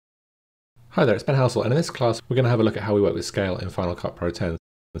Hi there, it's Ben Halsell, and in this class we're going to have a look at how we work with scale in Final Cut Pro 10.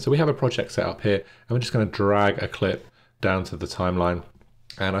 So we have a project set up here, and we're just going to drag a clip down to the timeline.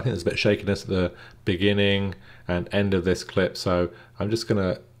 And I think there's a bit of shakiness at the beginning and end of this clip, so I'm just going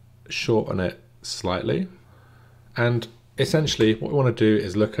to shorten it slightly. And essentially what we want to do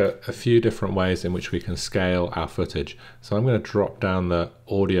is look at a few different ways in which we can scale our footage. So I'm going to drop down the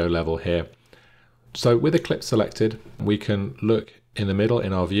audio level here. So with the clip selected, we can look in the middle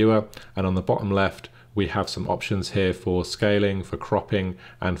in our viewer, and on the bottom left we have some options here for scaling, for cropping,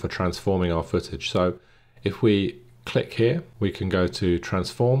 and for transforming our footage. So if we click here, we can go to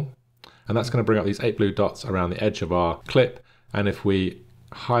transform, and that's going to bring up these 8 blue dots around the edge of our clip. And if we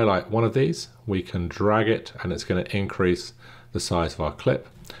highlight one of these, we can drag it and it's going to increase the size of our clip.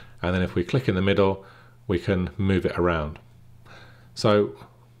 And then if we click in the middle, we can move it around. So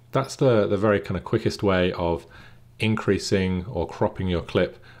that's the very kind of quickest way of increasing or cropping your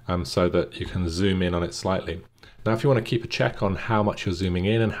clip so that you can zoom in on it slightly. Now, if you want to keep a check on how much you're zooming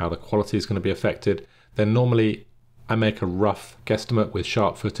in and how the quality is going to be affected, then normally I make a rough guesstimate with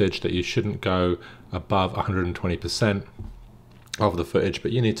sharp footage that you shouldn't go above 120% of the footage,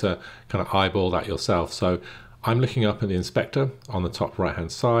 but you need to kind of eyeball that yourself. So I'm looking up at the inspector on the top right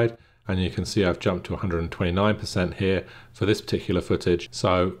hand side, and you can see I've jumped to 129% here for this particular footage.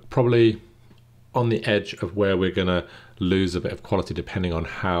 So probably on the edge of where we're going to lose a bit of quality depending on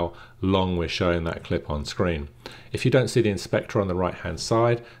how long we're showing that clip on screen. If you don't see the inspector on the right hand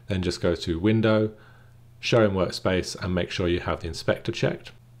side, then just go to Window, Show in Workspace, and make sure you have the inspector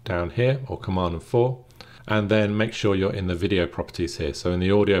checked down here, or Command and 4, and then make sure you're in the video properties here. So in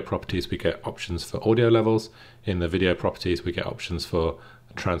the audio properties we get options for audio levels, in the video properties we get options for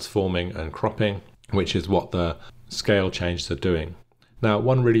transforming and cropping, which is what the scale changes are doing. Now,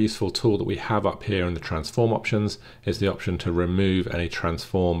 one really useful tool that we have up here in the transform options is the option to remove any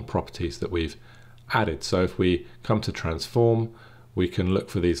transform properties that we've added. So if we come to transform, we can look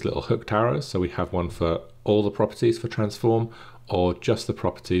for these little hooked arrows. So we have one for all the properties for transform, or just the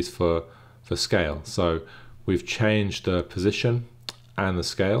properties for scale. So we've changed the position and the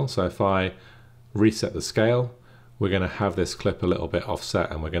scale. So if I reset the scale, we're going to have this clip a little bit offset,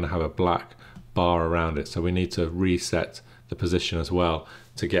 and we're going to have a black bar around it. So we need to reset the position as well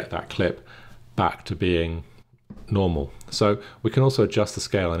to get that clip back to being normal. So we can also adjust the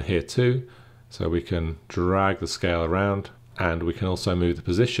scale in here too. So we can drag the scale around, and we can also move the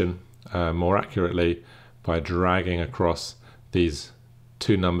position more accurately by dragging across these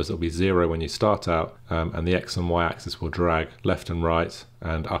two numbers that will be 0 when you start out, and the X and Y axis will drag left and right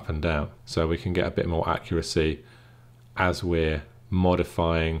and up and down. So we can get a bit more accuracy as we're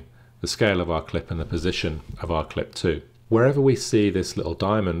modifying the scale of our clip and the position of our clip too. Wherever we see this little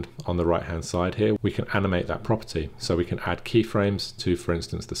diamond on the right hand side here, we can animate that property. So we can add keyframes to, for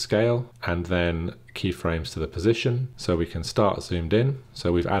instance, the scale, and then keyframes to the position. So we can start zoomed in.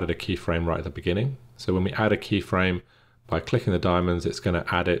 So we've added a keyframe right at the beginning. So when we add a keyframe by clicking the diamonds, it's going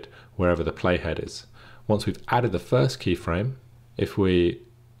to add it wherever the playhead is. Once we've added the first keyframe, if we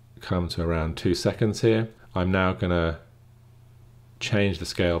come to around 2 seconds here, I'm now going to change the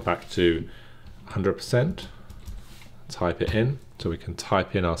scale back to 100%. Type it in, so we can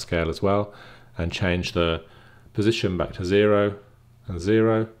type in our scale as well, and change the position back to 0 and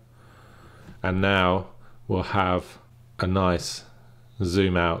 0, and now we'll have a nice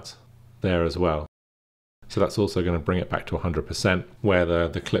zoom out there as well. So that's also going to bring it back to 100%, where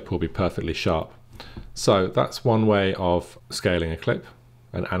the clip will be perfectly sharp. So that's one way of scaling a clip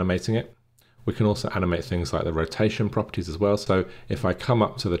and animating it. We can also animate things like the rotation properties as well. So if I come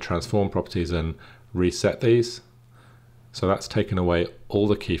up to the transform properties and reset these, so that's taken away all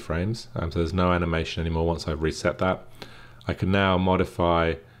the keyframes, so there's no animation anymore once I've reset that. I can now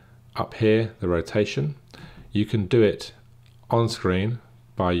modify up here the rotation. You can do it on screen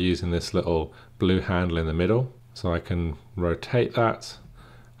by using this little blue handle in the middle. So I can rotate that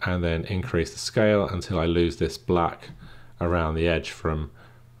and then increase the scale until I lose this black around the edge from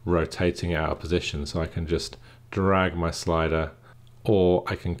rotating it out of position. So I can just drag my slider, or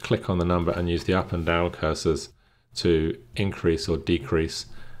I can click on the number and use the up and down cursors to increase or decrease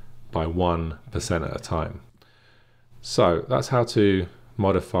by 1% at a time. So that's how to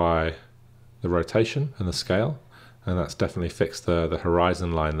modify the rotation and the scale, and that's definitely fixed the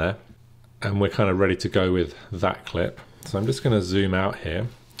horizon line there. And we're kind of ready to go with that clip. So I'm just going to zoom out here,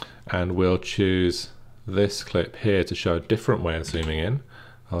 and we'll choose this clip here to show a different way of zooming in.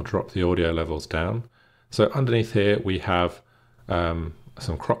 I'll drop the audio levels down. So underneath here we have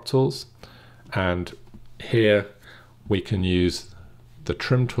some crop tools, and here we can use the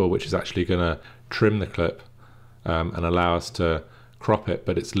trim tool, which is actually going to trim the clip and allow us to crop it,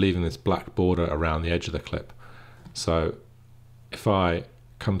 but it's leaving this black border around the edge of the clip. So if I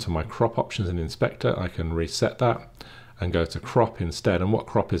come to my crop options in the inspector, I can reset that and go to crop instead. And what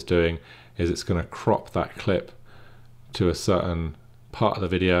crop is doing is it's going to crop that clip to a certain part of the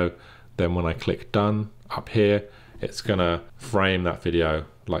video. Then when I click done up here, it's going to frame that video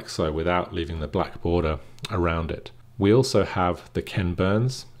like so without leaving the black border around it. We also have the Ken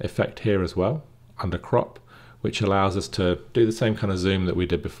Burns effect here as well under crop, which allows us to do the same kind of zoom that we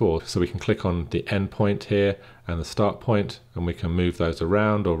did before. So we can click on the end point here and the start point, and we can move those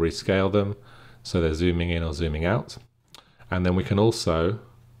around or rescale them so they're zooming in or zooming out. And then we can also,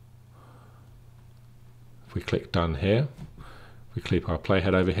 if we click done here, if we click our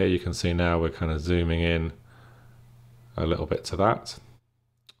playhead over here, you can see now we're kind of zooming in a little bit to that.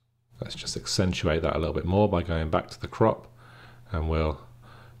 Let's just accentuate that a little bit more by going back to the crop, and we'll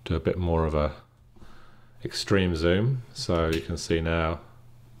do a bit more of a extreme zoom. So you can see now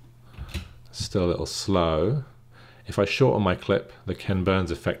it's still a little slow. If I shorten my clip, the Ken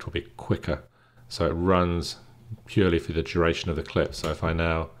Burns effect will be quicker. So it runs purely for the duration of the clip. So if I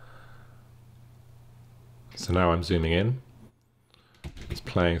now I'm zooming in, it's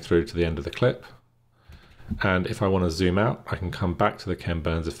playing through to the end of the clip. And if I want to zoom out, I can come back to the Ken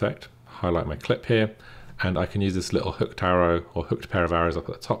Burns effect, highlight my clip here, and I can use this little hooked arrow or hooked pair of arrows up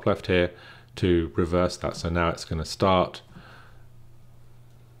at the top left here to reverse that. So now it's going to start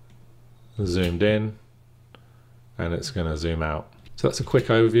zoomed in and it's going to zoom out. So that's a quick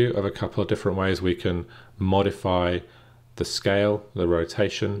overview of a couple of different ways we can modify the scale, the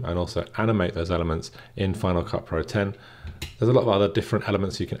rotation, and also animate those elements in Final Cut Pro 10. There's a lot of other different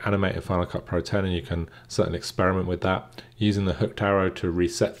elements you can animate in Final Cut Pro 10, and you can certainly experiment with that. Using the hooked arrow to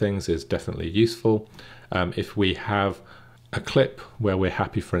reset things is definitely useful. If we have a clip where we're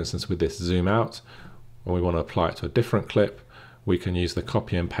happy, for instance, with this zoom out, and we want to apply it to a different clip, we can use the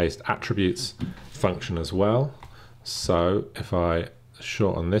copy and paste attributes function as well. So if I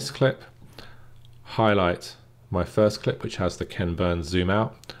shorten this clip, highlight my first clip, which has the Ken Burns zoom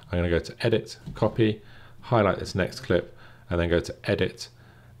out, I'm going to go to edit, copy, highlight this next clip, and then go to edit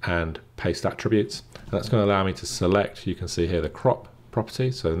and paste attributes. And that's going to allow me to select, you can see here, the crop property.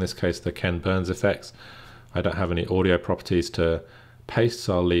 So in this case, the Ken Burns effects. I don't have any audio properties to paste,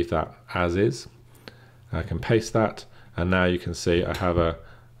 so I'll leave that as is. I can paste that, and now you can see I have a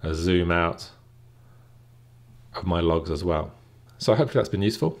zoom out of my logs as well. So I hope that's been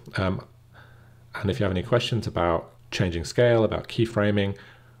useful. And if you have any questions about changing scale, about keyframing,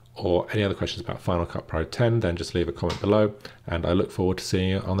 or any other questions about Final Cut Pro 10, then just leave a comment below, and I look forward to seeing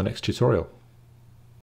you on the next tutorial.